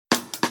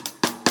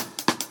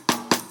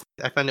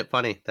I find it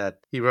funny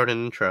that he wrote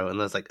an intro and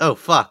was like, oh,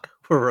 fuck,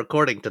 we're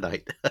recording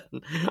tonight.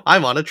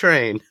 I'm on a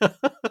train.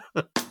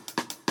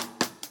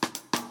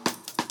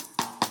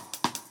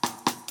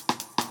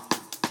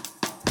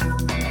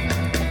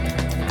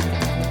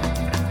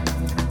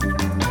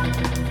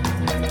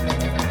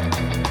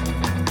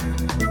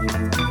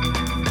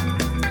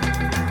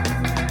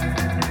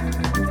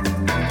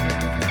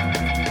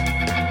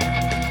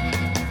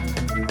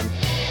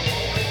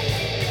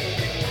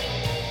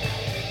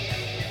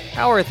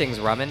 How are things,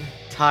 Ramen?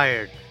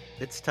 Tired.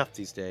 It's tough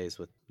these days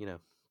with,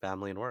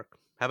 family and work.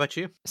 How about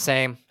you?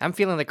 Same. I'm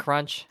feeling the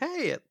crunch.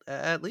 Hey,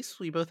 at least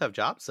we both have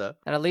jobs, though.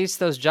 And at least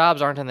those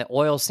jobs aren't in the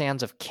oil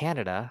sands of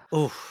Canada.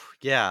 Oof,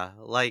 yeah,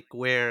 like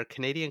where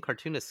Canadian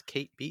cartoonist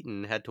Kate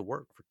Beaton had to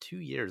work for 2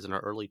 years in her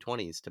early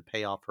 20s to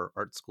pay off her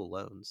art school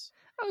loans.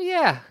 Oh,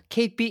 yeah.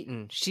 Kate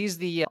Beaton. She's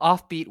the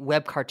offbeat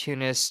web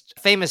cartoonist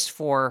famous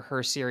for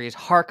her series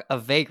Hark a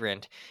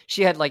Vagrant.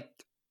 She had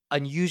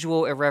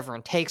unusual,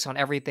 irreverent takes on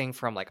everything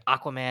from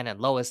Aquaman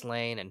and Lois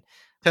Lane and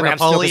To Bram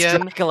Stoker's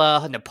Napoleon.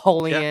 Dracula,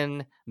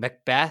 Napoleon,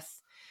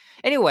 Macbeth.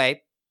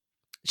 Anyway,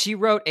 she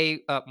wrote a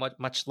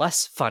much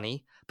less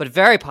funny but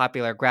very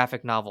popular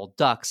graphic novel,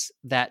 Ducks,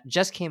 that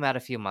just came out a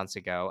few months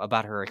ago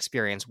about her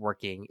experience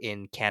working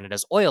in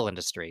Canada's oil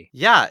industry.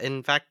 Yeah,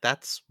 in fact,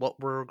 that's what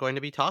we're going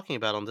to be talking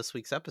about on this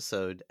week's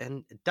episode.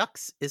 And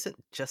Ducks isn't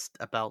just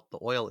about the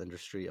oil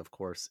industry, of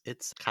course.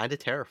 It's kind of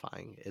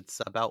terrifying. It's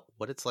about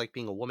what it's like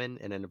being a woman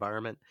in an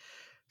environment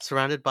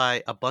surrounded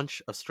by a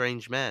bunch of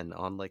strange men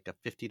on like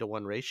a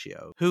 50-to-1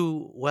 ratio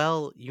who,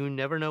 well, you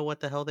never know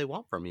what the hell they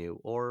want from you.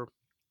 Or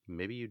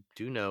maybe you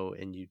do know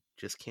and you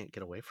just can't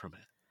get away from it.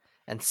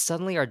 And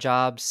suddenly our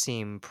jobs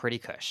seem pretty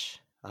cush.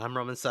 I'm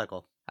Roman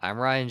Sekel. I'm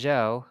Ryan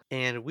Joe.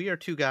 And we are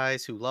two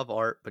guys who love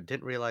art but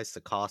didn't realize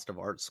the cost of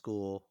art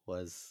school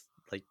was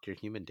like your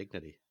human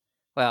dignity.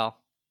 Well,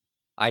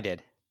 I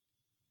did.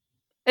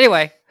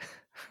 Anyway,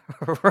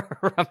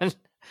 Ramen,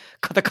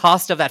 the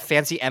cost of that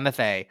fancy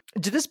MFA.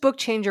 Did this book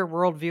change your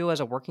worldview as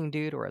a working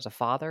dude or as a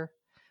father?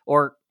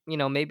 Or,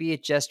 maybe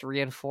it just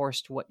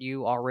reinforced what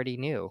you already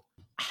knew?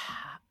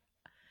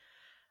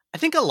 I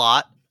think a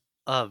lot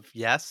of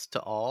yes to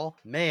all.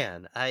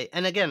 Man,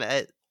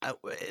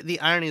 the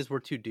irony is we're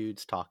two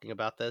dudes talking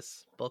about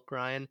this book,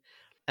 Ryan.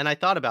 And I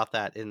thought about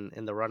that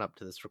in the run up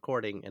to this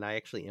recording, and I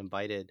actually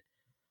invited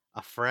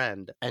a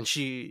friend, and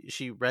she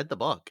read the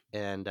book,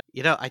 and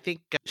I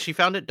think she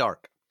found it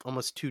dark,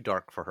 almost too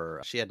dark for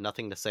her. She had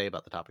nothing to say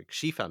about the topic.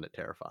 She found it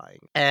terrifying.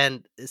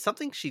 And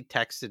something she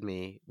texted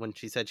me when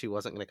she said she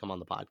wasn't going to come on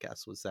the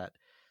podcast was that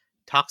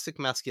toxic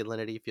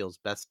masculinity feels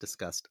best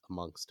discussed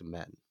amongst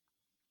men.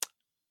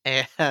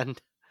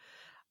 And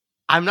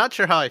I'm not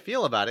sure how I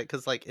feel about it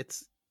because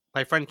it's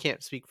my friend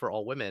can't speak for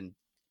all women,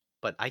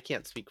 but I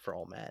can't speak for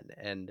all men.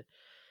 And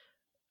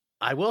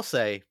I will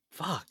say,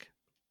 fuck.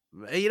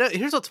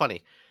 Here's what's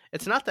funny.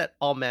 It's not that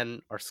all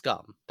men are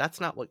scum.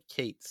 That's not what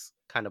Kate's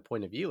kind of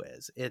point of view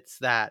is. It's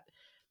that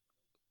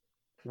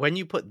when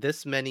you put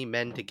this many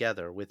men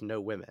together with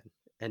no women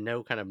and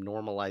no kind of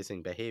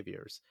normalizing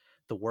behaviors,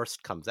 the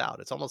worst comes out.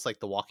 It's almost like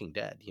The Walking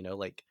Dead,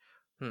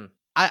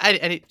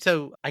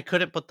 So I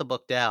couldn't put the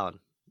book down,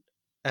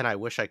 and I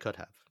wish I could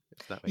have.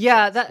 If that makes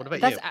sense. What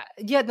about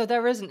you?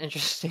 There is an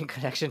interesting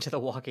connection to The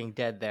Walking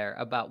Dead there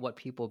about what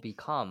people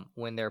become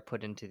when they're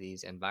put into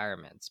these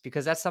environments,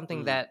 because that's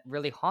something that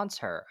really haunts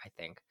her, I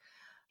think.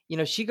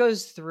 She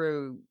goes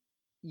through,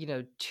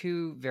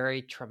 two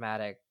very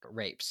traumatic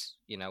rapes,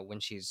 when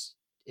she's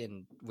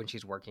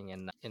working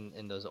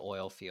in those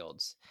oil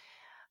fields.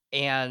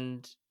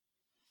 And,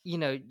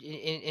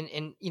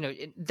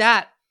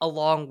 that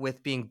along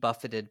with being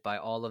buffeted by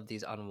all of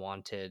these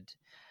unwanted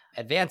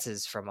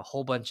advances from a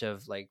whole bunch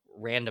of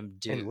random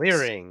dudes and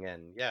leering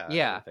and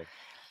everything.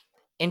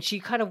 And she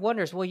kind of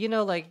wonders,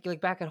 well,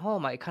 like back at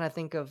home, I kind of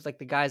think of the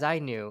guys I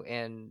knew,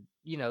 and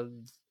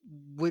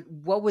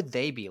what would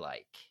they be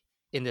like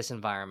in this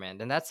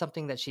environment? And that's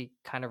something that she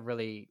kind of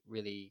really,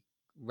 really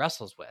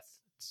wrestles with.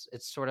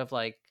 It's sort of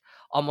like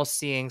almost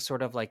seeing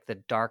sort of like the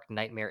dark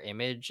nightmare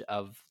image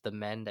of the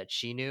men that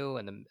she knew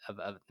and of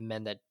the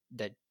men that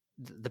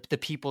the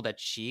people that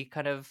she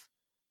kind of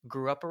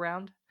grew up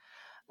around.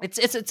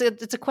 It's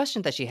a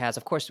question that she has.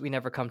 Of course, we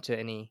never come to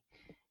any,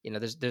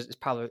 it's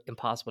probably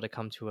impossible to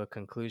come to a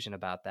conclusion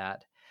about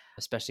that,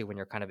 especially when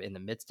you're kind of in the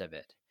midst of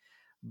it.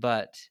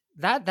 But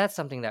that's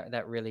something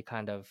that really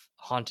kind of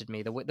haunted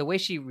me. The way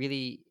she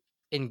really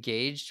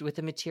engaged with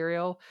the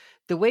material,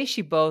 the way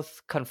she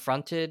both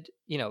confronted,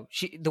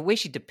 the way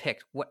she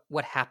depicts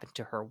what happened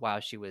to her while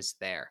she was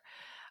there,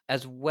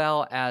 as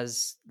well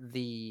as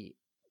the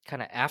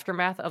kind of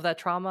aftermath of that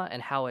trauma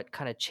and how it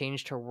kind of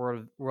changed her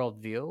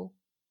worldview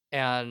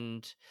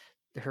and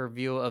her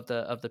view of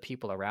the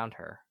people around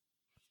her.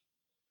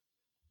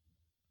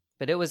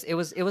 But it was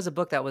a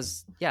book that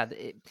was at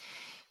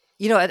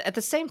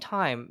the same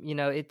time,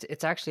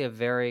 it's actually a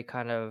very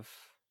kind of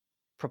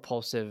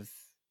propulsive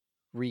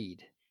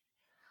read.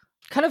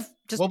 Kind of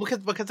just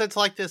because it's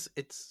like this.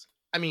 It's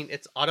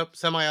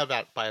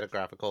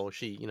semi-autobiographical.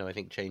 She I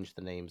think changed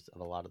the names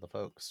of a lot of the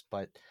folks,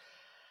 but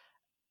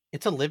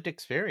it's a lived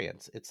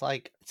experience. It's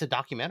like it's a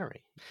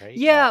documentary, right?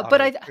 Yeah, On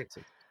but her I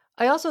experiences.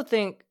 I also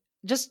think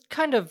just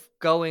kind of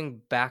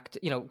going back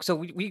to, so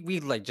we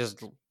like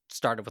just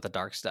started with the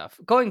dark stuff.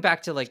 Going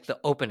back to like the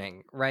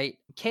opening, right?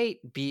 Kate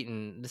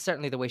Beaton,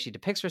 certainly the way she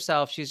depicts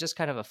herself, she's just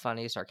kind of a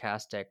funny,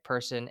 sarcastic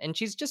person, and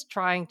she's just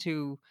trying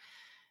to,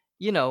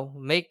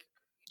 make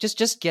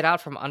just get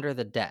out from under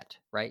the debt,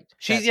 right?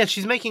 She's yeah,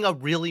 she's making a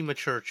really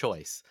mature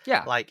choice.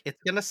 Yeah, Like,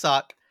 it's gonna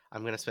suck.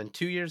 I'm gonna spend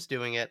 2 years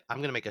doing it.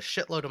 I'm gonna make a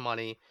shitload of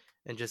money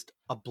and just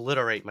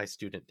obliterate my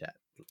student debt,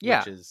 yeah,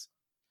 which is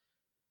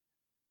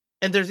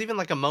and there's even,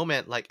 like, a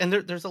moment, like and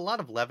there's a lot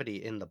of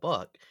levity in the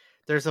book.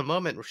 There's a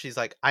moment where she's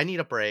like, "I need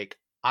a break.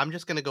 I'm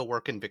just gonna go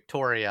work in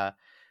Victoria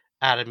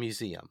at a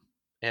museum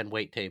and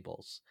wait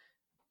tables."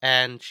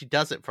 And she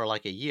does it for,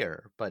 like, a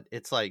year, but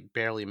it's, like,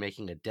 barely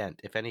making a dent.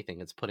 If anything,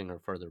 it's putting her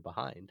further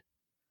behind.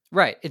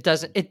 right. It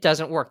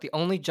doesn't work. The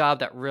only job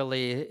that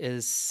really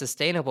is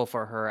sustainable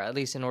for her, at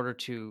least in order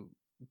to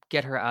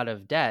get her out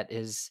of debt,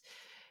 is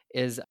To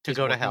is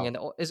go to working in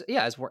hell. the is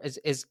yeah,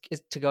 is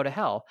to go to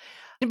hell.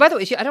 And by the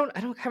way, I don't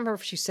remember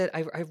if she said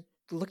I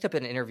looked up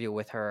an interview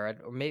with her,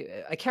 or maybe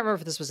I can't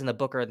remember if this was in the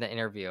book or in the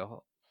interview.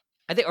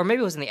 I think, or maybe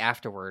it was in the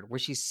afterward, where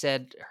she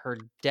said her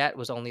debt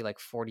was only like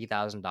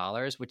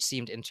 $40,000, which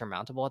seemed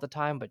insurmountable at the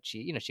time. But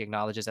she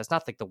acknowledges that's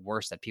not like the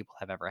worst that people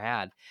have ever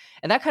had,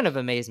 and that kind of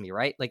amazed me,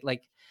 right?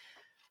 Like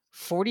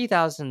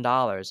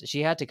 $40,000,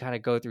 she had to kind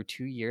of go through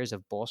 2 years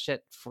of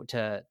bullshit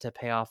to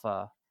pay off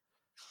a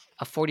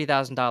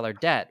 $40,000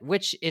 debt,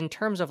 which in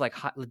terms of like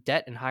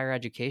debt in higher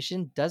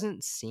education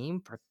doesn't seem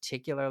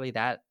particularly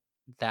that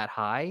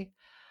high.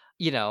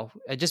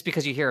 Just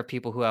because you hear of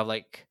people who have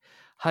like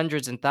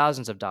hundreds and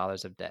thousands of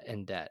dollars of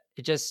debt,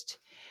 it just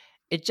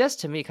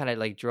to me kind of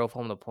like drove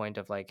home the point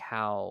of like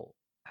how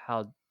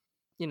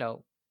you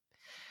know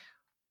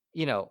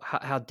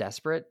how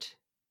desperate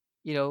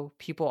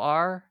people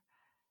are,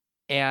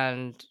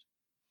 and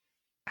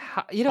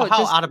how, Well, how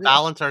just out of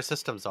balance our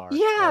systems are.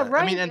 yeah, I mean,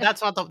 right. and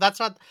that's not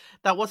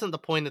that wasn't the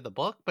point of the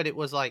book, but it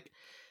was like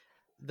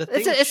the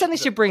It's thing. it's something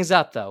she brings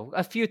up though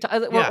a few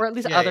times, or, Yeah, or at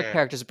least yeah, other yeah,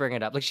 characters bring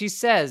it up. Like she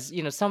says,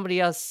 somebody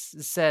else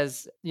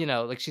says,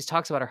 like she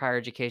talks about her higher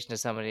education to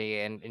somebody,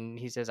 and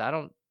he says, I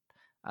don't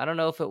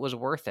know if it was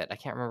worth it. I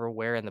can't remember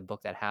where in the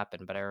book that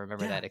happened, but I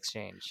remember yeah. that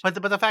exchange. But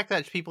the fact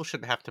that people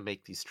shouldn't have to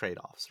make these trade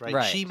offs,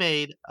 right? She Right.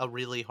 made a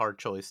really hard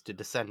choice to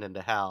descend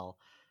into hell,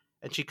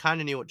 and she kind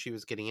of knew what she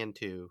was getting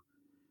into.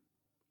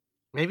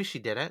 Maybe she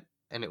didn't,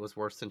 and it was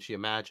worse than she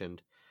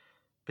imagined.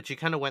 But she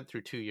kind of went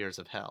through 2 years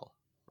of hell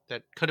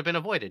that could have been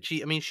avoided.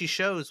 I mean, she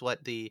shows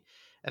what the,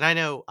 and I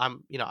know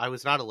I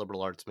was not a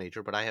liberal arts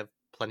major, but I have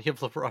plenty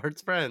of liberal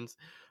arts friends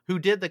who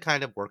did the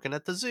kind of working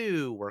at the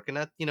zoo, working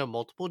at,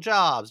 multiple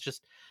jobs,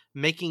 just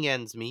making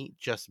ends meet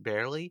just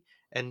barely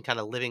and kind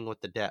of living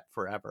with the debt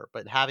forever,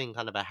 but having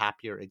kind of a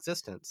happier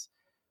existence.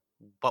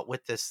 But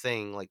with this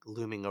thing like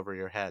looming over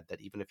your head that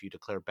even if you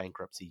declare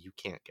bankruptcy, you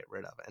can't get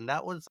rid of it. And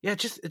that was, yeah, it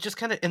just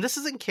kind of, and this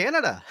is in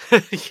Canada,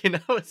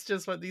 it's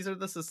just what these are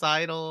the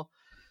societal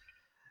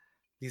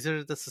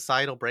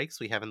breaks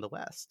we have in the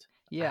West.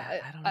 Yeah.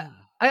 I don't I, know.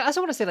 I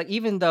also want to say, like,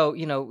 even though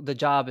the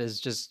job is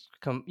just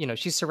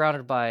she's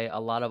surrounded by a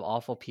lot of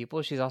awful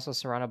people, she's also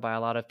surrounded by a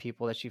lot of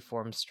people that she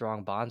forms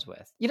strong bonds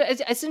with.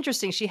 It's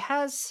interesting. She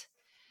has.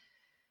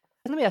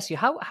 Let me ask you,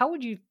 how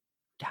would you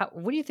how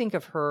what do you think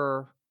of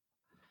her?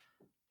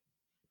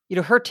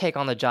 Her take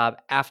on the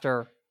job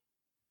after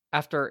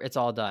it's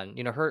all done.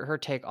 Her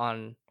take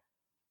on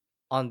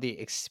the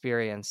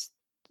experience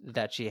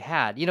that she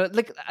had.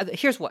 Like,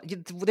 here's what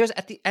there's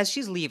as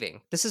she's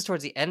leaving. This is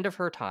towards the end of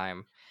her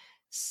time.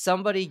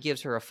 Somebody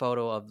gives her a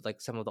photo of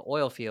like some of the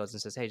oil fields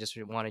and says, "Hey, just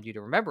wanted you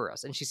to remember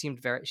us." And she's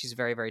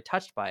very, very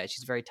touched by it.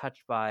 She's very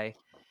touched by,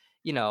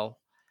 you know,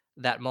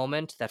 that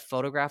moment, that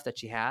photograph that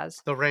she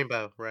has. The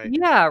rainbow, right?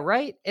 Yeah,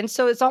 right? And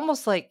so it's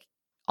almost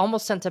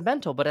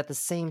sentimental, but at the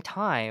same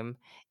time,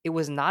 it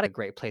was not a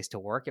great place to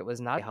work. It was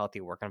not a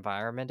healthy work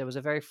environment. It was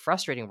a very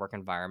frustrating work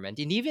environment.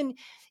 And even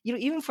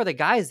for the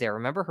guys there,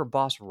 remember her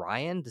boss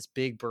Ryan, this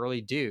big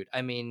burly dude.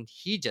 I mean,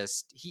 she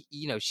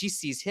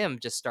sees him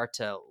just start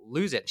to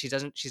lose it.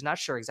 She's not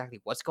sure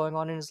exactly what's going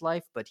on in his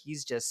life, but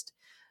he's just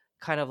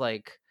kind of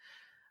like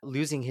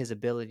losing his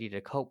ability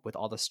to cope with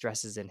all the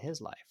stresses in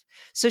his life.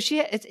 So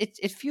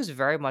it feels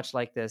very much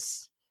like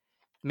this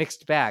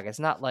mixed bag. It's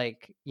not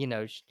like,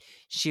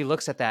 she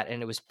looks at that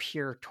and it was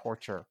pure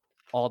torture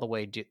all the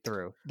way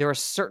through. There are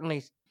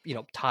certainly,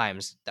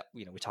 times that,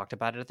 we talked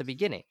about it at the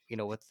beginning,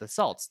 with the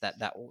salts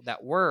that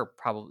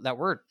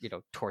were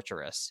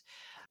torturous.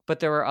 But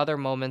there were other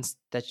moments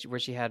where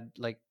she had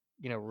like,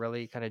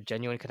 really kind of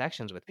genuine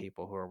connections with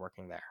people who were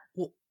working there.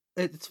 Well,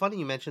 it's funny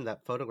you mentioned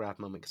that photograph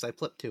moment because I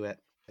flipped to it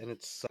and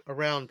it's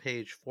around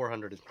page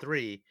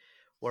 403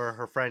 where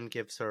her friend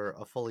gives her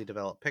a fully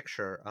developed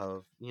picture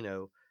of,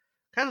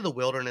 kind of the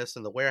wilderness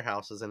and the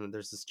warehouses, and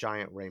there's this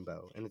giant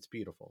rainbow and it's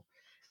beautiful.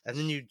 And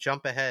then you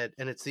jump ahead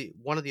and it's the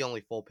one of the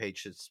only full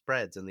page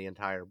spreads in the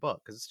entire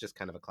book because it's just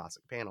kind of a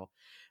classic panel.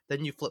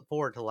 Then you flip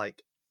forward to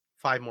like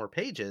 5 more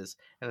pages,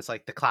 and it's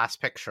like the class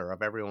picture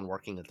of everyone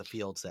working at the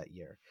fields that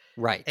year.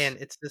 Right. And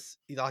it's this,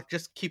 like,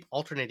 just keep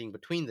alternating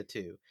between the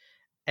two.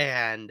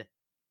 And,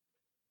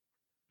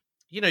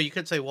 you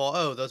could say, well,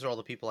 oh, those are all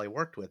the people I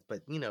worked with.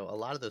 But, a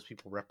lot of those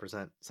people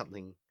represent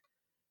something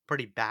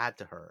pretty bad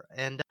to her.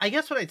 And I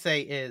guess what I'd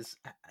say is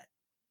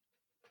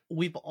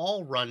we've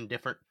all run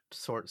different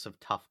sorts of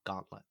tough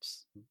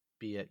gauntlets,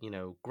 be it,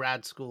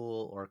 grad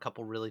school or a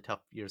couple really tough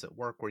years at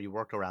work where you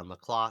work around the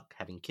clock,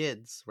 having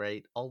kids,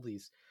 right? All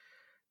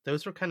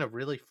those were kind of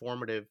really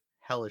formative,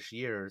 hellish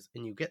years,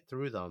 and you get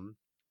through them.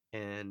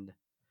 And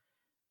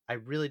I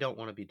really don't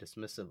want to be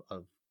dismissive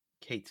of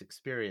Kate's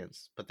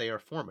experience, but they are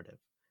formative,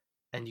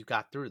 and you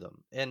got through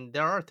them. And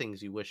there are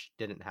things you wish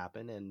didn't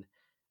happen, and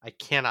I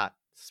cannot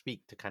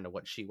speak to kind of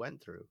what she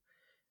went through,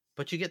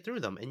 but you get through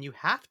them, and you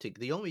have to.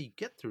 The only way you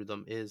get through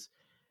them is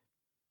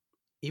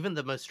even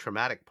the most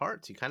traumatic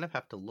parts. You kind of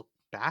have to look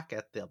back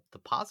at the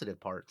positive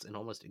parts and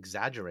almost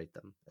exaggerate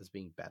them as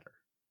being better,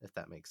 if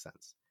that makes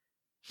sense.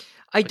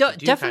 I But you don't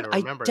do kind definitely of I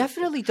remember the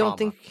definitely don't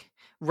trauma. think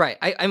right.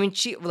 I mean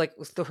she like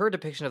her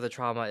depiction of the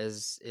trauma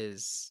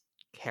is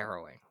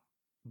harrowing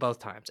both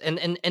times. And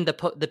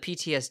the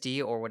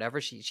PTSD or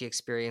whatever she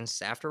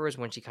experienced afterwards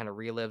when she kind of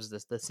relives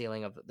the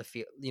ceiling of the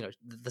feel,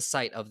 the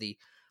sight of the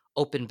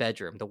open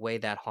bedroom, the way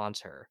that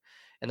haunts her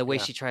and the way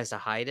Yeah. she tries to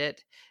hide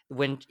it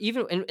when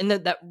even in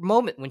that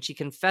moment when she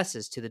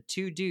confesses to the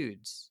two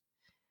dudes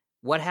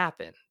what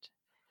happened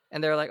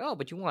and they're like, "Oh,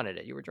 but you wanted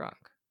it. You were drunk."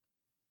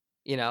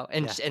 Yeah.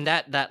 And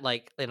that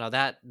like,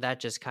 that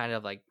just kind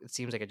of like it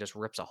seems like it just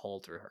rips a hole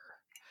through her.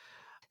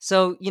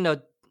 So,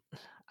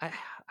 I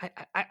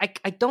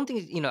I don't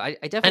think, I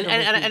definitely And don't and, think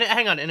and, she and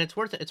hang on, and it's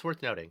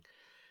worth noting.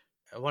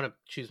 I want to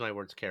choose my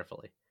words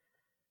carefully.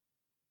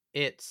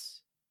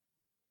 It's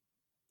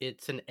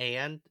it's an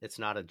and, it's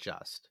not a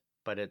just,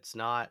 but it's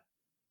not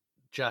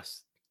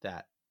just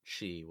that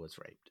she was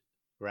raped,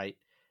 right?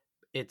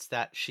 It's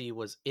that she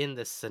was in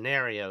this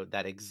scenario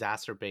that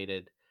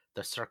exacerbated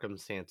the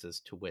circumstances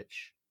to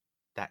which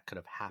that could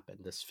have happened.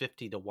 This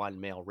 50-to-1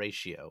 male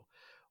ratio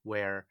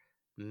where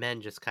men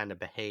just kind of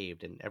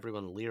behaved and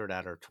everyone leered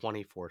at her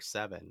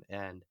 24/7.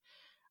 And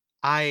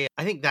I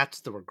think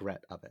that's the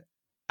regret of it.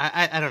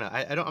 I don't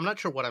know. I'm not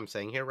sure what I'm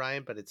saying here,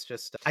 Ryan, but it's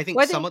just I think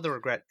well, I some think of the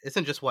regret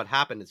isn't just what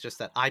happened, it's just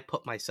that I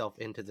put myself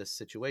into this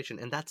situation,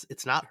 and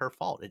it's not her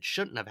fault. It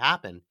shouldn't have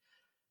happened.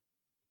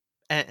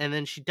 And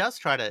then she does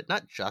try to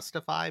not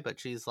justify, but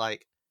she's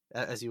like,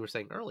 as you were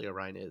saying earlier,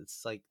 Ryan,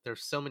 it's like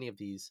there's so many of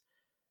these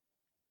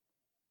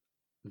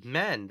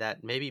men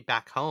that maybe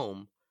back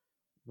home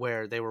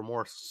where they were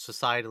more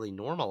societally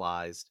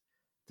normalized,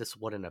 this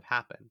wouldn't have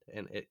happened.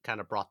 And it kind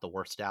of brought the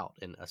worst out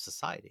in a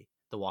society.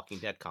 The Walking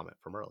Dead comment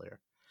from earlier.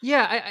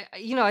 yeah,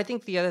 I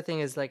think the other thing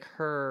is like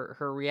her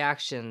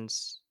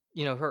reactions,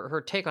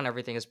 her take on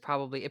everything is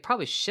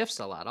probably shifts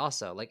a lot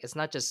also. Like it's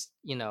not just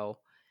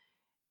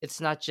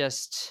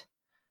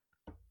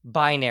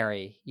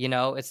binary,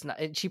 it's not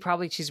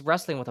she's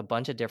wrestling with a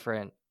bunch of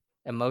different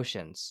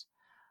emotions.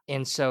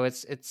 And so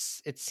it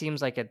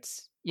seems like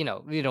it's,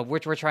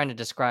 we're trying to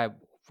describe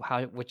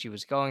how what she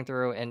was going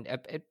through, and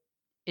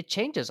it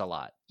changes a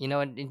lot,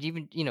 and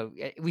even,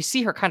 we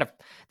see her kind of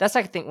that's,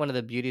 I think, one of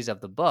the beauties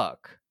of the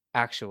book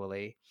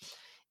actually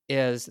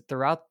is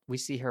throughout we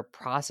see her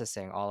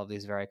processing all of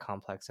these very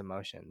complex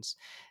emotions.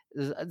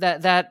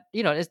 That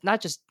it's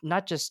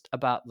not just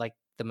about like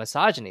the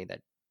misogyny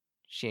that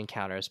she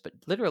encounters, but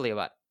literally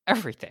about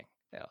everything,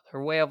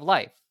 her way of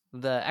life,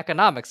 the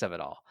economics of it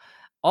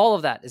all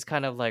of that is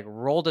kind of like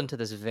rolled into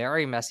this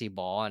very messy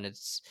ball, and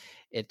it's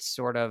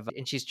sort of,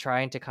 and she's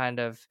trying to kind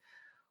of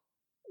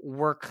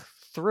work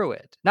through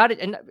it, not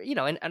and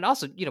and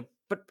also,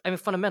 but I mean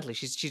fundamentally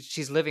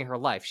she's living her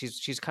life,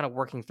 she's kind of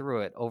working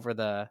through it over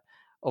the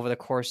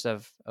course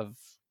of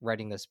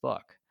writing this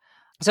book.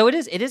 So it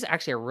is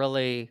actually a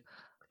really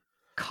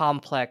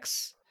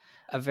complex,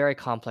 a very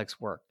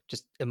complex work,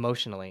 just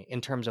emotionally,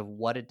 in terms of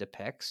what it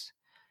depicts.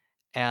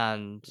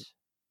 And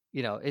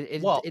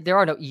Well, there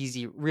are no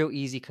real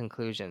easy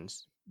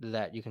conclusions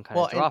that you can kind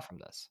of and draw from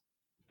this.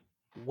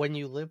 when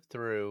you live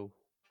through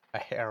a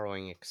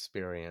harrowing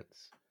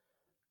experience,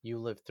 you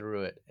live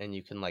through it and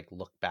you can like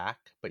look back,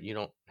 but you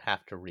don't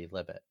have to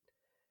relive it.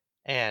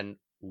 And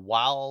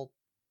while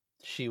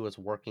she was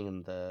working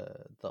in the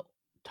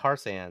tar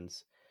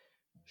sands,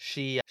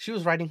 she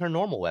was writing her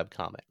normal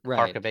webcomic,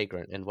 Hark a Right.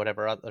 Vagrant, and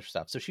whatever other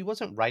stuff. So she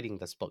wasn't writing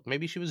this book.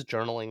 Maybe she was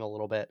journaling a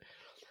little bit.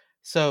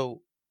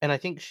 So, and I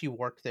think she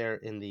worked there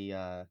in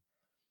the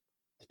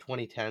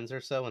 2010s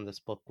or so, and this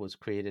book was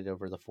created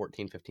over the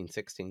 14, 15,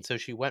 16. So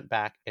she went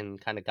back and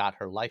kind of got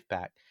her life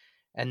back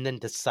and then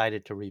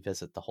decided to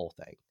revisit the whole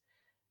thing.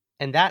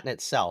 And that in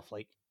itself,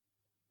 like,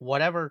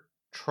 whatever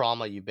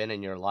trauma you've been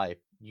in your life,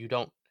 you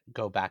don't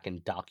go back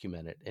and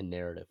document it in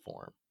narrative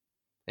form,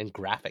 in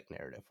graphic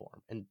narrative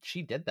form. And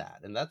she did that.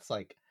 And that's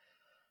like,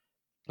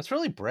 it's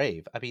really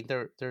brave. I mean,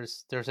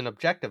 there's an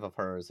objective of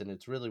hers, and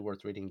it's really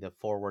worth reading the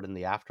forward and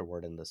the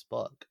afterword in this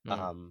book.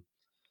 Mm.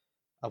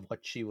 of what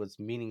she was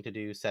meaning to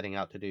do, setting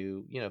out to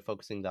do,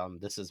 focusing on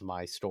this is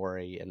my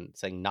story and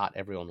saying not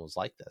everyone was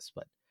like this,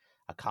 but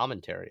a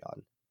commentary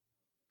on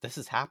this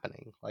is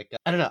happening. Like,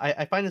 I don't know.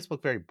 I find this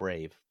book very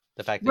brave.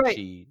 The fact that Right.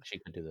 she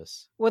could do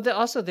this. Well,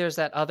 also there's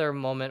that other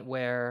moment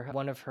where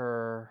one of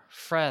her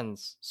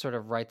friends sort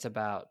of writes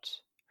about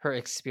her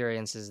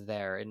experiences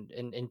there,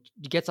 and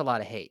gets a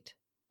lot of hate.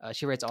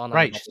 She writes online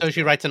Right. about this So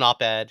she too. writes an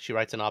op-ed. She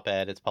writes an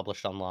op-ed. It's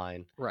published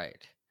online.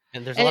 Right.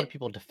 And there's a And lot it, of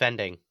people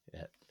defending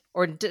it.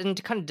 or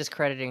and kind of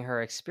discrediting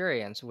her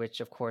experience, which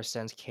of course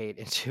sends Kate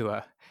into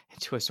a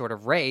into a sort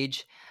of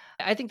rage.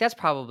 I think that's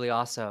probably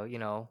also,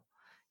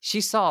 she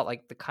saw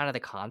like the kind of the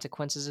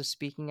consequences of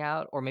speaking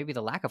out, or maybe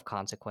the lack of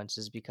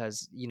consequences,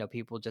 because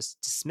people just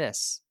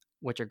dismiss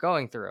what you're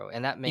going through,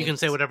 and that You can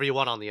say makes whatever you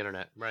want on the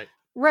internet. Right.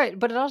 right.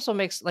 But it also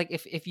makes, like,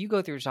 if you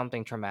go through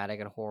something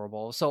traumatic and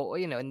horrible, so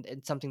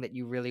and something that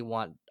you really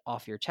want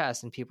off your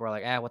chest, and people are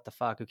like, what the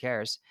fuck, who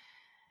cares?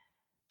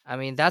 I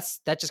mean, that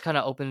just kind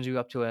of opens you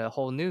up to a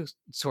whole new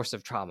source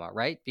of trauma,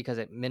 right? Because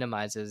it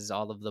minimizes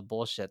all of the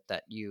bullshit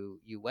that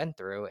you went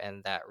through,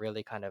 and that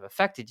really kind of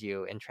affected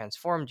you and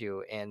transformed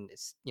you, and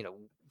it's,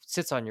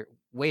 sits on your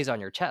weighs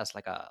on your chest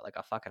like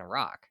a fucking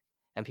rock.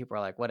 And people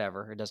are like,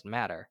 whatever, it doesn't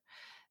matter.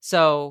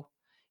 So,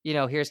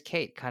 here's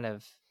Kate kind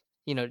of,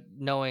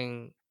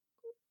 knowing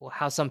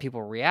how some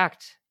people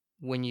react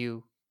when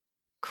you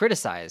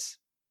criticize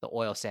the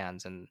oil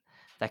sands and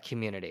that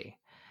community,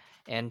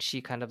 and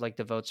she kind of like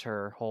devotes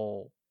her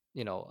whole,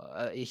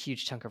 a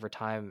huge chunk of her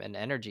time and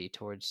energy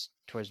towards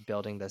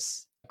building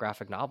this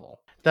graphic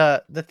novel.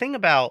 The thing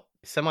about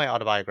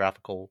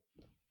semi-autobiographical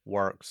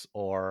works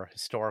or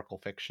historical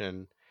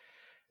fiction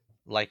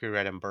like we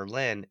read in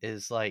Berlin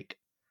is like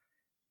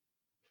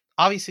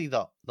obviously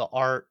the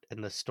art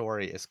and the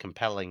story is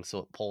compelling, so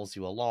it pulls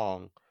you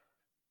along,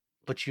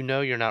 but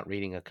you're not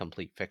reading a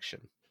complete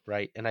fiction,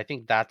 right? And I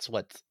think that's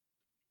what's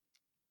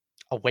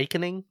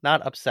awakening,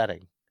 not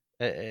upsetting.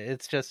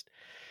 It's just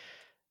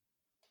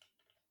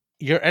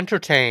you're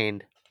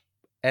entertained,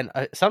 and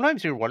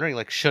sometimes you're wondering,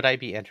 like, should I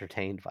be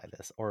entertained by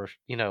this, or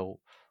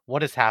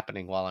what is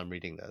happening while I'm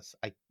reading this?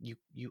 You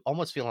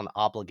almost feel an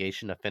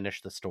obligation to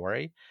finish the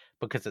story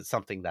because it's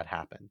something that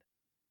happened,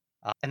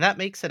 and that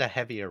makes it a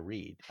heavier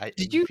read.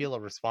 Did You you feel a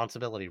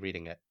responsibility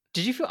reading it.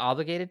 did you feel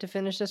obligated to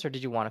finish this, or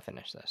did you want to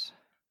finish this?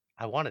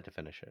 I wanted to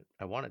finish it.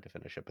 I wanted to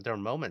finish it, but there were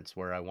moments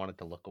where I wanted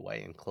to look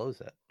away and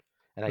close it,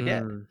 and I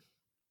did. Mm.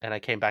 And I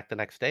came back the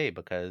next day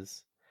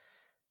because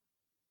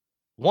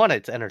one,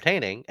 it's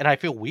entertaining, and I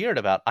feel weird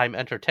about I'm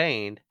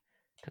entertained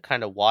to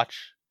kind of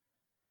watch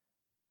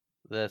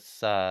this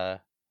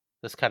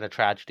this kind of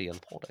tragedy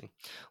unfolding.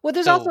 Well,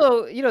 there's So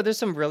also, there's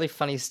some really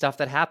funny stuff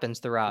that happens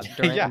throughout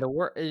during yeah, the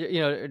work,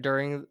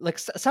 during, like,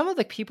 some of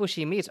the people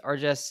she meets are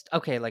just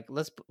okay. Like,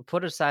 let's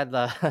put aside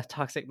the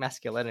toxic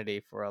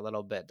masculinity for a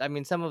little bit. I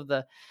mean,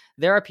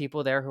 there are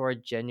people there who are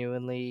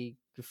genuinely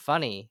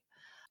funny,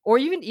 or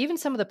even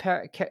some of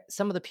the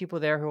some of the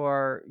people there who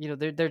are,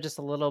 they're just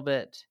a little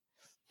bit,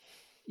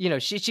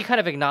 she kind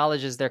of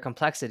acknowledges their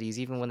complexities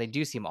even when they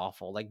do seem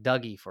awful, like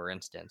Dougie, for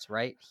instance,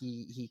 right?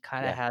 He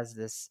kind of yeah, has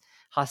this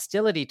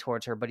hostility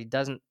towards her, but he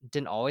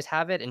didn't always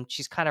have it, and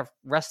she's kind of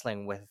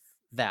wrestling with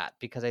that,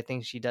 because I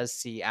think she does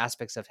see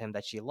aspects of him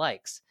that she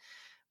likes,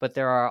 but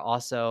there are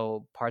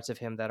also parts of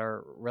him that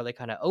are really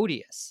kind of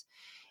odious.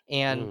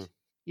 And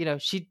mm,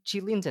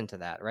 she leans into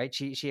that, right?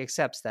 She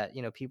accepts that,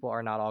 people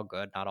are not all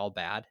good, not all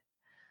bad.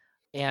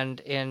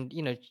 And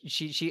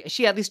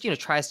she at least,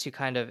 tries to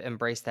kind of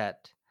embrace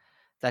that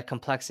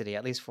complexity,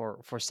 at least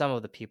for some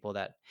of the people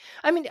that,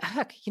 I mean,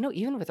 heck,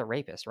 even with a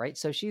rapist, right?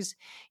 So she's,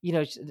 and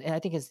I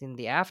think it's in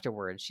the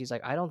afterwards, she's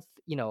like, I don't,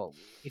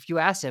 if you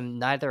ask him,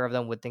 neither of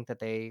them would think that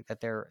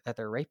they're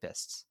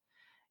rapists,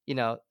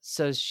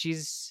 so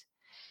she's,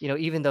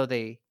 even though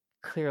they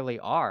clearly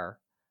are,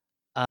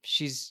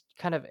 she's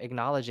kind of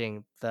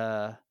acknowledging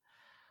the,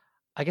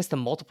 I guess, the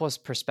multiple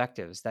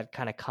perspectives that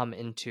kind of come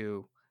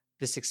into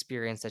this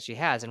experience that she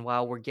has. And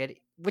while we're getting,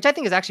 which I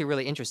think is actually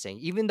really interesting,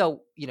 even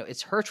though,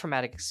 it's her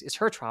it's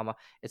her trauma,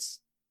 it's,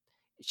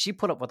 she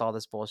put up with all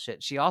this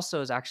bullshit. She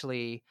also is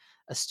actually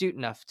astute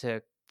enough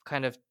to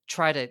kind of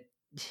try to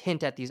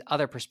hint at these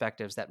other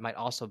perspectives that might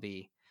also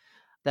be,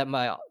 that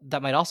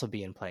might also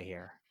be in play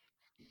here.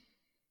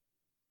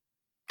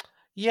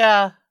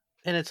 yeah.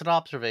 And it's an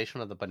observation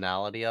of the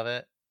banality of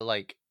it.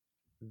 Like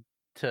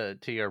to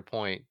your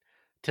point,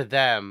 to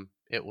them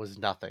it was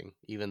nothing,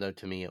 even though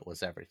to me it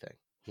was everything.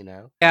 You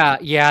know?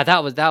 Yeah,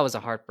 that was a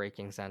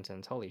heartbreaking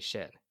sentence. Holy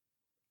shit.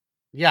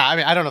 Yeah, I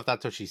mean, I don't know if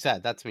that's what she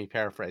said. That's me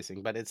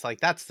paraphrasing, but it's like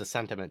that's the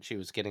sentiment she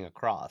was getting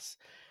across.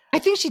 I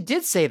think she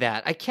did say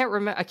that. I can't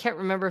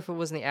remember if it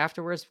was in the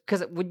afterwards,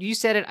 because when you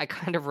said it, I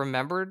kind of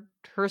remembered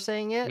her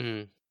saying it.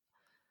 Mhm.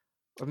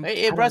 I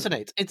It don't.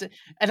 resonates.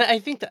 And I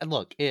think that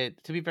look, to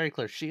be very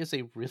clear, she is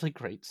a really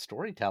great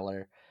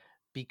storyteller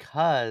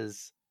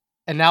because,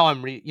 and now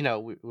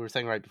we were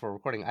saying right before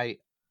recording, I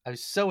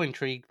was so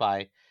intrigued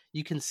by,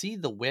 you can see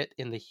the wit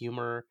and the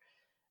humor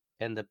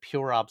and the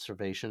pure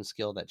observation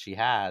skill that she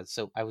has.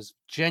 So I was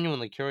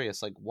genuinely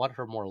curious, like what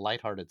her more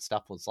lighthearted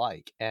stuff was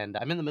like. And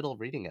I'm in the middle of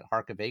reading it,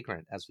 Hark a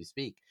Vagrant, as we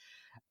speak,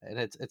 and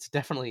it's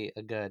definitely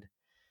a good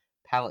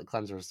palate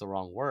cleanser is the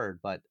wrong word,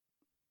 but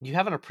you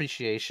have an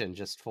appreciation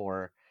just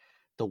for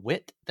the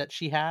wit that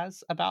she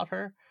has about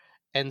her,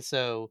 and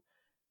so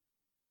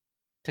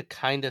to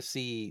kind of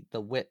see the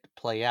wit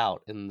play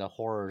out in the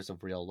horrors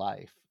of real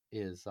life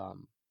is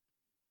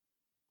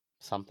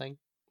something,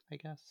 I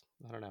guess.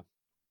 I don't know.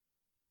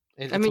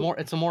 I mean,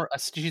 It's a more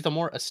she's a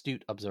more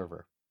astute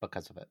observer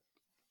because of it.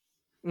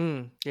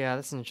 yeah,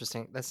 that's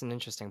an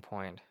interesting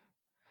point.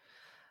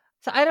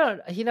 So I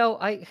don't,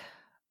 I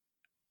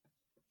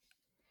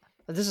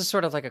this is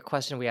sort of like a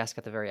question we ask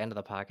at the very end of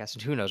the podcast,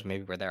 and who knows,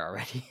 maybe we're there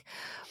already.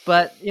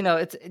 But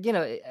it's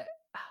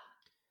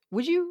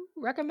would you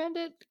recommend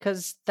it?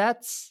 Because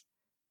that's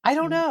I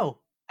don't know.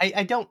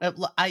 I don't.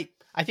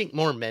 I think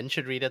more men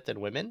should read it than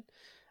women.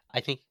 I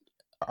think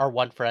our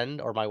one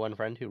friend or my one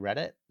friend who read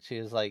it, she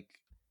was like,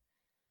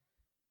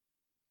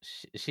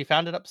 she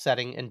found it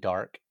upsetting and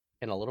dark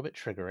and a little bit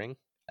triggering.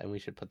 And we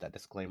should put that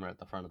disclaimer at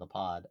the front of the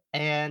pod.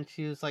 And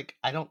she was like,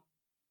 I don't.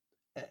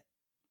 eh,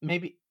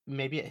 maybe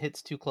it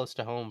hits too close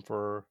to home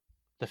for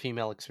the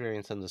female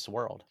experience in this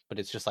world, but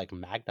it's just like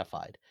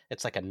magnified.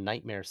 It's like a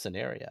nightmare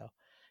scenario.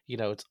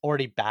 It's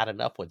already bad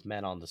enough with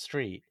men on the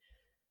street.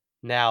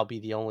 Now be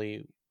the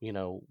only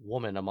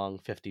woman among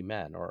 50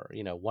 men, or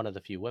one of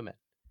the few women.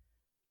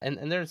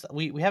 And there's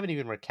we haven't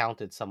even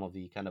recounted some of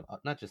the kind of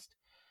not just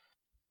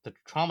the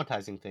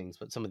traumatizing things,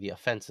 but some of the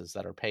offenses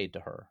that are paid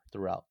to her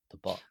throughout the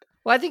book.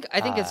 Well, I think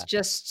it's uh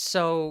just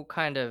so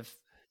kind of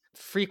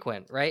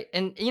frequent, right?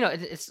 And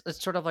it's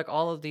sort of like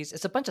all of these.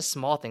 It's a bunch of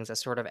small things that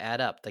sort of add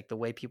up, like the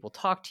way people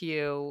talk to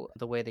you,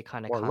 the way they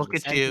kind of or look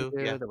at condescend to you.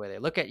 you, Yeah. the way they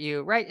look at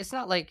you, right? It's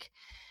not like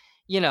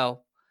you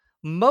know,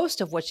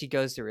 most of what she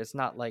goes through is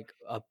not like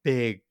a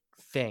big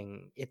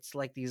thing. It's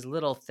like these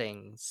little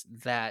things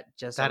that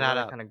just That are add really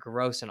up. kind of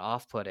gross and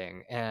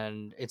off-putting.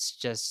 And it's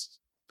just,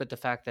 but the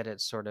fact that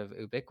it's sort of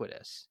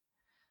ubiquitous.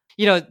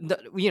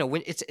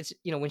 When it's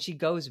when she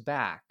goes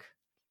back,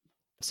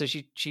 so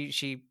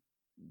she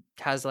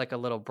has like a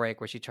little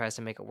break where she tries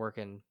to make it work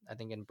in, I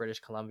think, in British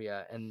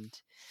Columbia, and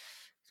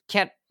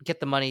can't get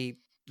the money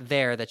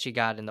there that she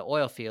got in the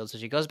oil fields. So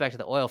she goes back to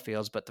the oil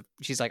fields, but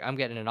she's like, I'm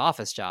getting an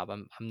office job.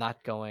 I'm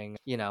not going,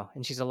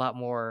 and she's a lot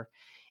more,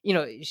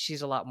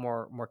 she's a lot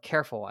more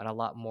careful and a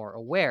lot more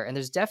aware. And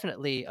there's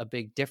definitely a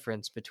big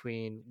difference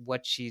between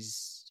what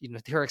she's,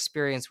 her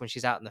experience when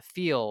she's out in the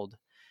field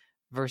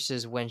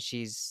versus when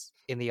she's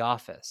in the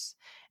office.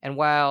 And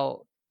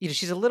while,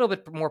 she's a little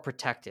bit more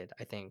protected,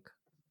 I think,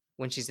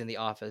 when she's in the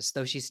office,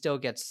 though she still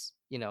gets,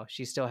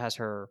 she still has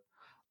her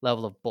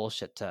level of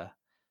bullshit to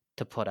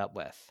put up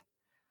with,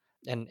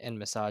 and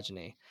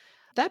misogyny.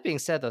 That being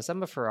said, though,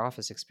 some of her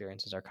office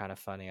experiences are kind of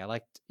funny. I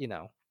liked,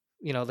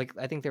 like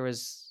I think there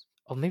was,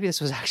 oh, maybe this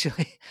was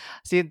actually,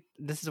 see,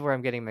 this is where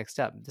I'm getting mixed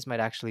up. This might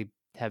actually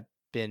have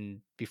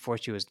been before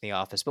she was in the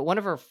office, but one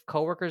of her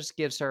coworkers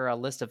gives her a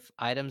list of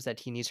items that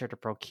he needs her to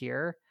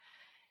procure,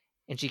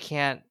 and she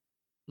can't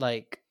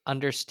like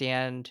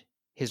understand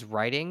his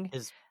writing,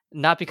 Is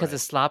not because right.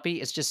 it's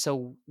sloppy, it's just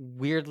so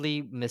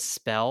weirdly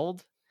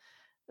misspelled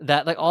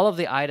that like all of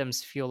the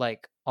items feel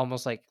like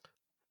almost like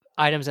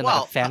items in like a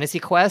Well, fantasy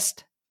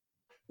quest.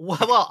 Like,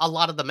 well, a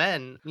lot of the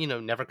men,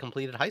 never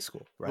completed high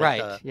school, right? right,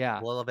 The yeah.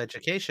 level of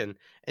education,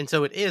 and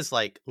so it is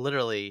like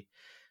literally.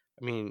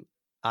 I mean,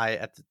 I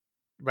at the,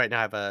 right now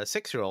I have a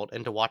 6-year-old,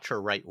 and to watch her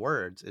write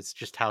words, it's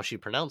just how she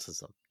pronounces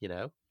them,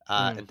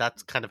 Mm. and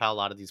that's kind of how a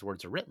lot of these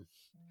words are written,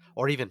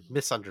 or even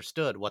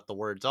misunderstood what the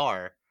words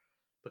are,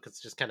 because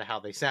it's just kind of how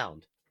they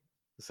sound.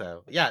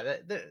 So yeah,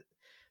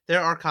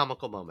 there are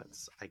comical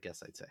moments, I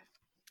guess I'd say.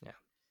 Yeah.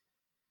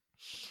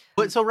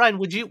 But so Ryan,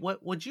 would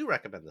you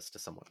recommend this to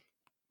someone?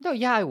 No,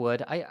 yeah, I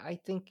would. I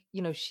think,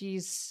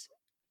 she's,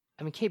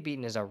 I mean, Kate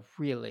Beaton is a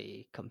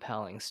really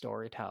compelling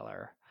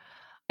storyteller.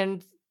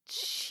 And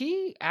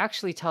she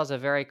actually tells a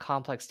very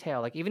complex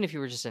tale. Like even if you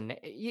were just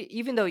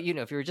even though,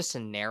 if you were just to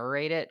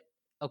narrate it,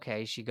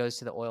 okay, she goes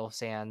to the oil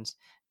sands,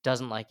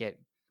 doesn't like it,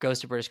 goes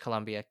to British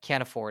Columbia,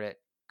 can't afford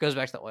it, goes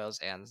back to the oil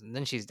sands, and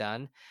then she's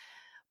done.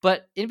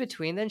 But in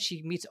between, then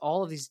she meets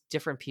all of these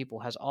different people,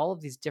 has all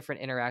of these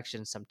different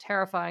interactions, some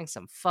terrifying,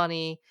 some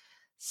funny,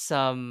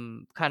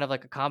 some kind of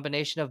like a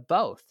combination of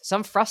both,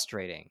 some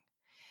frustrating.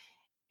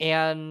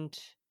 And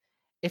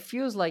it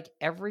feels like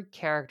every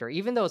character,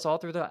 even though it's all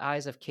through the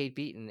eyes of Kate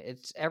Beaton,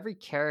 it's every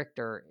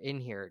character in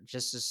here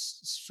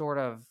just sort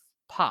of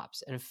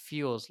pops and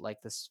feels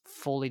like this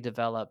fully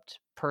developed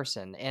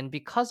person. And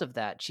because of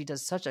that, she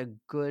does such a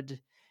good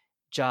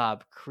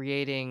job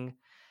creating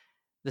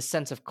the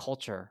sense of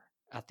culture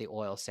at the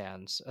oil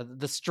sands,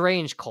 the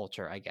strange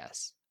culture, I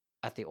guess,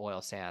 at the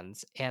oil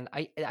sands. And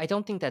I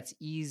don't think that's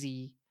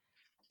easy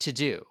to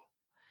do.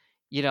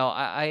 You know, Well,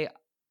 I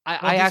these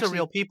are actually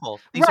real people.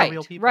 These are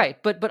real right, people.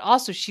 right. But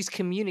also she's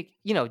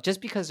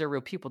just because they're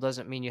real people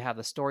doesn't mean you have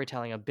the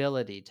storytelling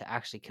ability to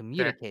actually Fair.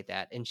 communicate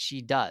that. And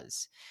she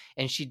does.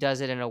 And she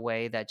does it in a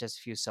way that just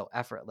feels so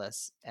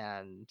effortless.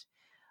 And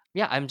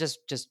yeah, I'm just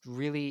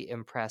really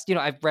impressed. You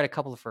know, I've read a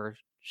couple of her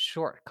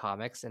short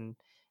comics, and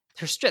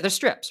they're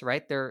strips,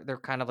 right? They're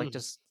kind of like Mhm,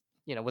 just,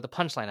 you know, with a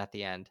punchline at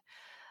the end,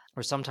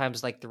 or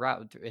sometimes like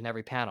throughout in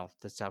every panel.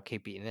 That's how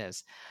Kate Beaton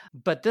is.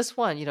 But this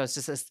one, you know, it's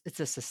just it's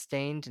a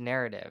sustained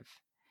narrative.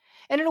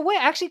 And in a way,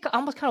 I actually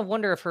almost kind of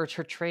wonder if her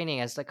training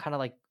as like kind of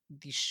like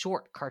these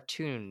short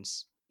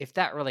cartoons, if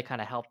that really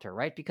kind of helped her,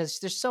 right? Because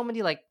there's so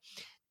many like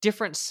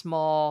different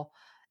small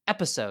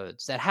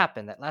episodes that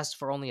happen that last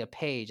for only a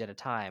page at a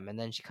time, and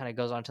then she kind of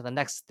goes on to the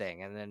next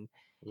thing, and then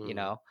you mhm,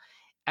 know,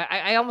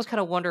 I almost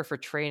kind of wonder if her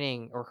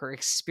training or her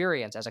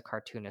experience as a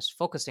cartoonist,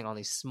 focusing on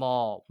these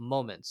small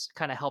moments,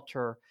 kind of helped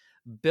her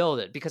build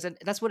it because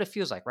that's what it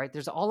feels like, right?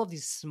 There's all of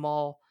these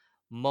small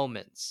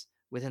moments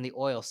within the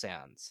oil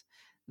sands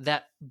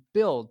that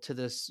build to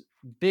this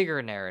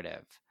bigger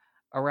narrative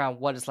around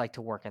what it's like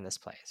to work in this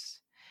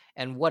place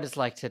and what it's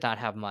like to not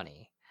have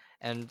money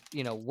and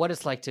you know what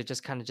it's like to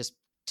just kind of just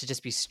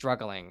be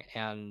struggling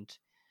and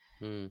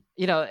mm.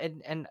 you know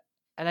and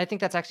I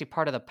think that's actually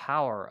part of the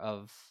power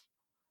of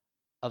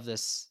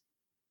this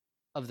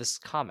of this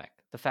comic.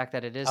 The fact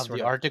that it is Of sort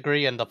the of art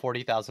degree and the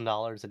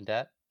 $40,000 in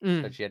debt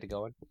that mm, she had to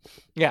go in.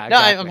 yeah, No,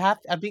 I'm exactly.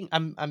 happy.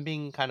 I'm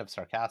being kind of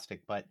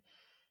sarcastic, but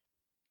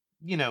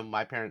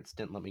my parents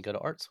didn't let me go to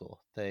art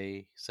school.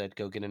 They said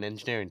go get an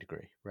engineering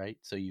degree, right?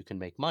 So you can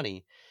make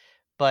money.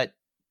 But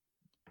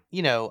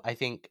I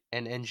think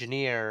an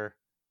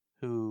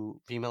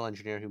female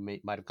engineer who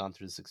might have gone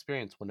through this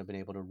experience wouldn't have been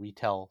able to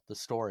retell the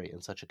story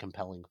in such a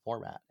compelling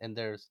format. And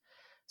there's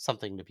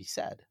something to be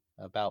said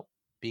about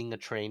being a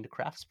trained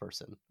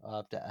craftsperson,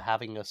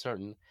 having a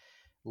certain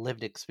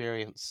lived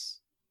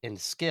experience and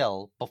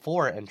skill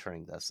before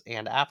entering this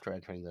and after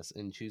entering this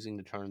and choosing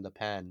to turn the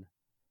pen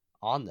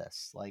on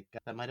this. Like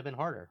that might have been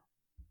harder.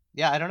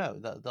 Yeah, I don't know.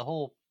 The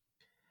whole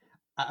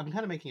I'm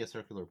kind of making a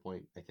circular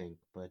point, I think,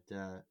 but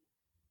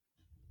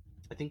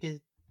I think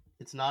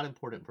it's not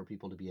important for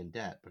people to be in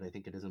debt, but I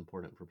think it is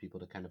important for people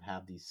to kind of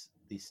have these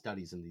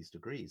studies and these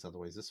degrees.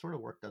 Otherwise, this sort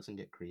of work doesn't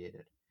get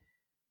created,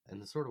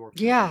 and this sort of work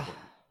is Yeah.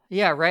 important.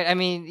 Yeah, right. I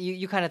mean,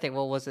 you kind of think,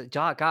 well, was it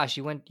gosh,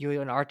 you had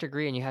an art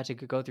degree and you had to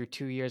go through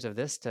 2 years of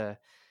this to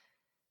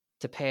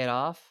pay it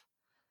off,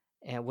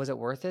 and was it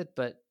worth it?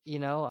 But you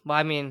know, well,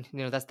 I mean, you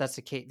know, that's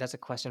a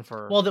question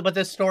for Well, but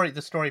this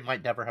story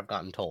might never have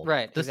gotten told.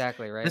 right, This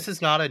exactly, right, this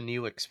is not a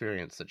new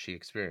experience that she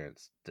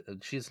experienced.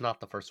 She's not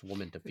the first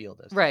woman to feel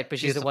this. right. But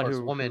she's She's the the one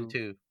first woman who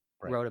to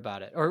right wrote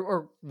about it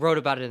or wrote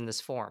about it in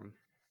this form.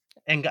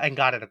 and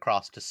got it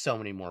across to so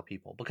many more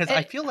people. Because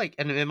I And, feel like,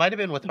 and it might have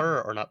been with mhm.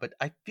 her or not, but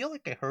I feel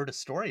like I heard a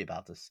story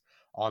about this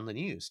on the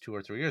news 2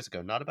 or 3 years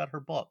ago. Not about her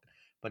book,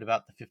 but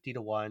about the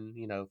 50-to-1,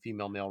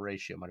 female male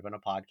ratio. Might have been a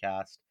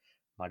podcast,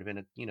 might have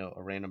been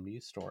a random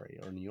news story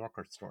or New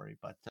Yorker story,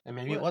 but and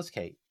maybe it Well, was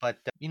Kate. But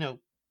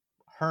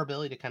her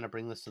ability to kind of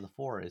bring this to the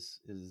fore is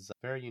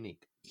very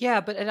unique.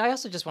 yeah, but and I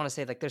also just want to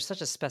say like there's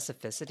such a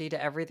specificity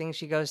to everything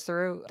she goes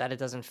through that it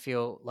doesn't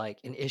feel like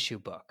an issue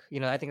book. You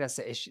know, I think that's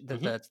the issue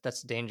Hmm.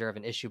 that's the danger of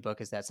an issue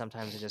book is that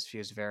sometimes it just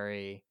feels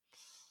very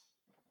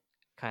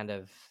kind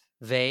of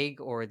vague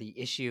or the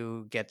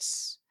issue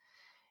gets,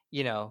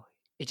 you know,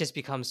 it just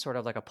becomes sort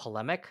of like a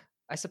polemic,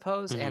 I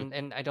suppose. Hmm.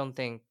 And I don't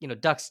think, you know,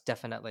 Ducks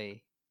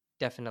definitely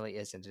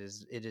isn't.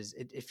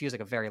 It feels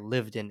like a very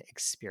lived in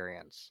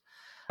experience.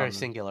 Very Um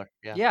singular.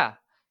 Yeah. Yeah.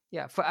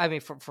 Yeah, for I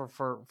mean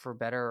for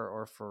better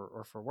or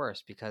for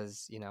worse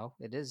because, you know,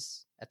 it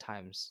is at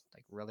times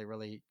like really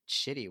really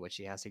shitty what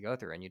she has to go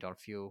through and you don't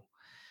feel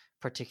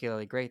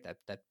particularly great that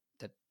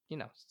you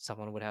know,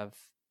 someone would have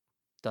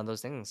done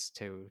those things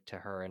to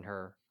her and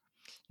her,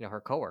 you know,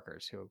 her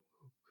coworkers who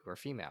are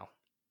female.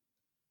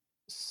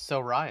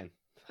 So Ryan,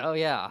 Oh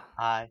yeah.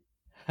 I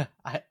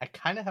I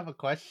kind of have a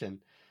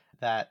question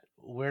that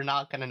we're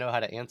not going to know how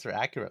to answer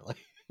accurately.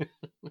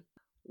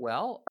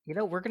 Well, you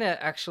know, we're gonna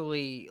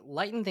actually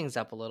lighten things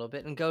up a little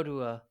bit and go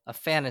to a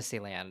fantasy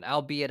land,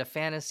 albeit a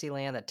fantasy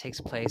land that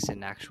takes place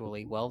in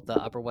actually, well, the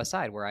Upper West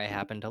Side where I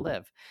happen to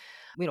live.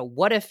 You know,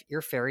 what if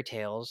your fairy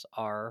tales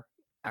are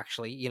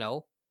actually, you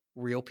know,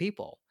 real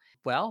people?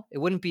 Well, it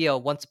wouldn't be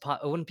Once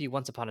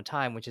Upon a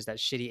Time, which is that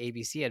shitty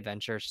ABC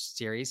adventure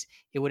series.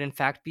 It would in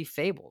fact be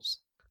Fables.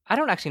 I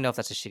don't actually know if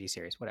that's a shitty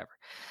series, whatever.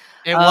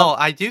 Um, Well,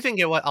 I do think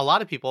a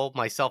lot of people,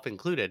 myself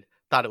included,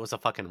 thought it was a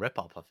fucking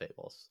ripoff of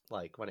Fables,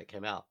 like when it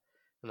came out,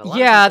 and a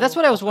lot of yeah, that's people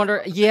what I was thought that was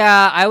wondering. fucking bad.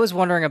 Yeah, I was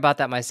wondering about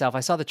that myself. I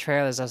saw the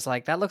trailers. I was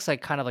like, that looks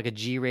like kind of like a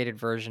G-rated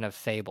version of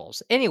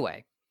Fables.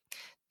 Anyway,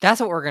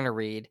 that's what we're going to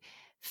read.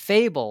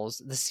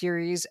 Fables, the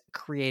series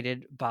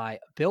created by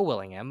Bill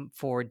Willingham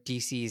for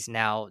DC's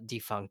now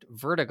defunct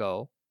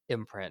Vertigo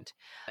imprint.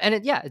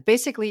 And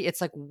basically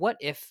it's like what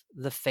if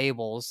the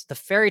Fables, the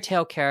fairy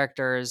tale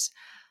characters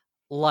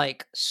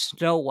like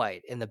Snow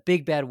White and the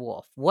Big Bad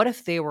Wolf, what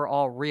if they were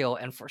all real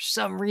and for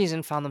some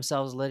reason found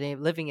themselves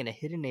living in a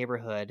hidden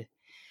neighborhood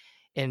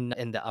in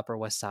the Upper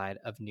West Side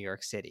of New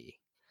York City?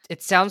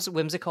 It sounds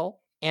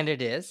whimsical, and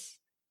it is,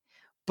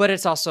 but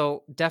it's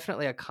also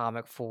definitely a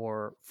comic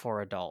for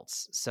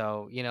adults.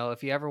 So, you know,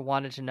 if you ever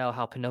wanted to know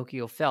how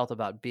Pinocchio felt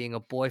about being a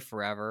boy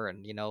forever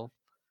and, you know,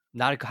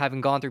 not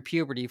having gone through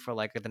puberty for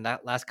like the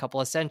last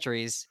couple of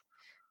centuries,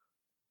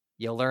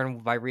 you'll learn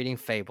by reading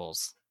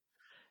fables.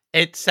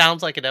 It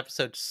sounds like an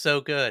episode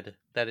so good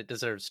that it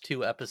deserves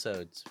 2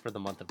 episodes for the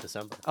month of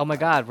December. Oh my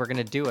god, we're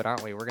gonna do it,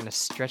 aren't we? We're gonna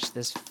stretch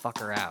this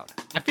fucker out.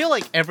 I feel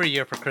like every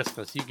year for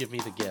Christmas, you give me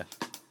the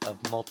gift of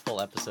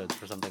multiple episodes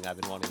for something I've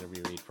been wanting to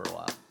reread for a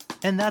while.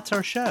 And that's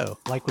our show.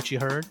 Like what you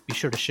heard? Be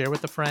sure to share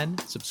with a friend,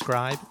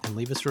 subscribe, and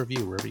leave us a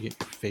review wherever you get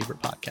your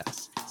favorite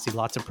podcasts. See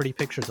lots of pretty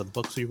pictures of the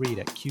books we read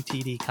at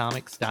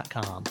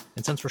qtdcomics.com.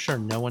 And since we're sure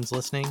no one's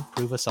listening,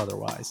 prove us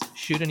otherwise.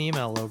 Shoot an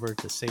email over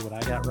to say what I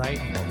got right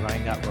and what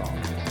Ryan got wrong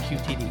at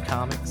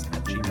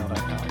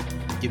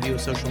qtdcomics@gmail.com. Give you a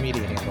social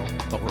media handle,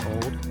 but we're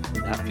old,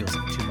 and that feels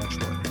like too much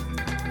work.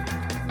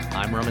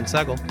 I'm Roman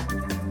Segel.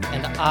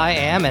 And I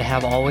am and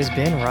have always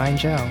been Ryan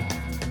Joe.